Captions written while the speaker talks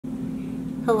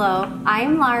Hello, I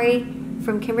am Laurie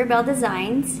from Kimberbell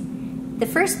Designs. The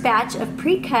first batch of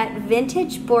pre-cut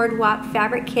vintage Boardwalk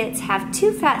fabric kits have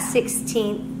two fat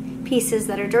 16th pieces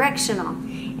that are directional,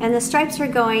 and the stripes are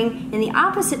going in the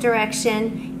opposite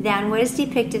direction than what is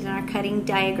depicted in our cutting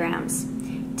diagrams.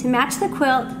 To match the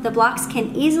quilt, the blocks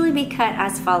can easily be cut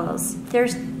as follows.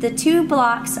 The two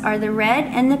blocks are the red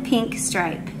and the pink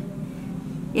stripe.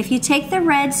 If you take the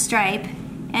red stripe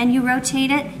and you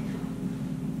rotate it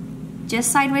just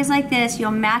sideways like this,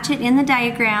 you'll match it in the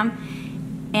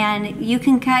diagram and you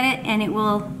can cut it and it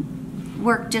will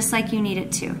work just like you need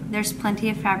it to. There's plenty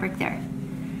of fabric there.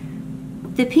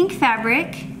 The pink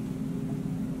fabric,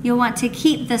 you'll want to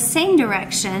keep the same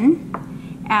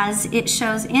direction as it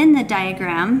shows in the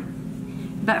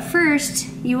diagram, but first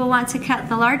you will want to cut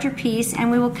the larger piece,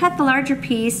 and we will cut the larger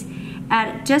piece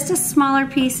at just a smaller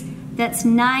piece that's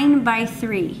 9 by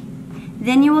 3.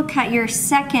 Then you will cut your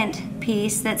second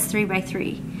piece that's 3 by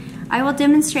 3. I will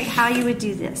demonstrate how you would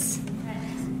do this.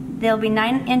 They'll be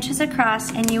 9 inches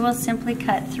across and you will simply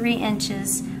cut 3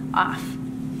 inches off.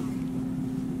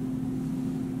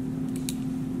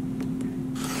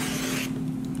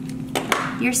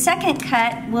 Your second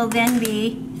cut will then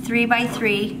be 3 by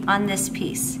 3 on this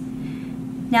piece.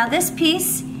 Now this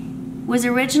piece was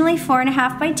originally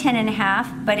 4.5 by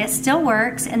 10.5, but it still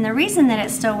works, and the reason that it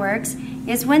still works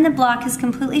is when the block is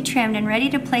completely trimmed and ready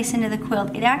to place into the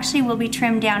quilt, it actually will be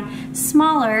trimmed down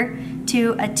smaller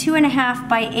to a 2.5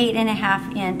 by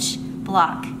 8.5 inch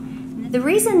block. The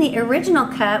reason the original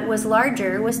cut was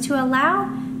larger was to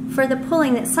allow for the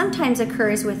pulling that sometimes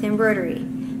occurs with embroidery.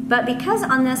 But because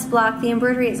on this block the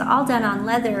embroidery is all done on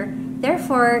leather,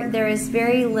 therefore there is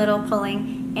very little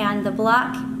pulling and the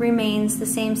block remains the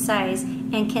same size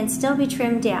and can still be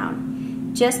trimmed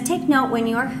down. Just take note when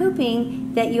you are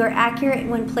hooping that you are accurate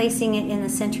when placing it in the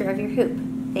center of your hoop.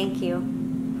 Thank you.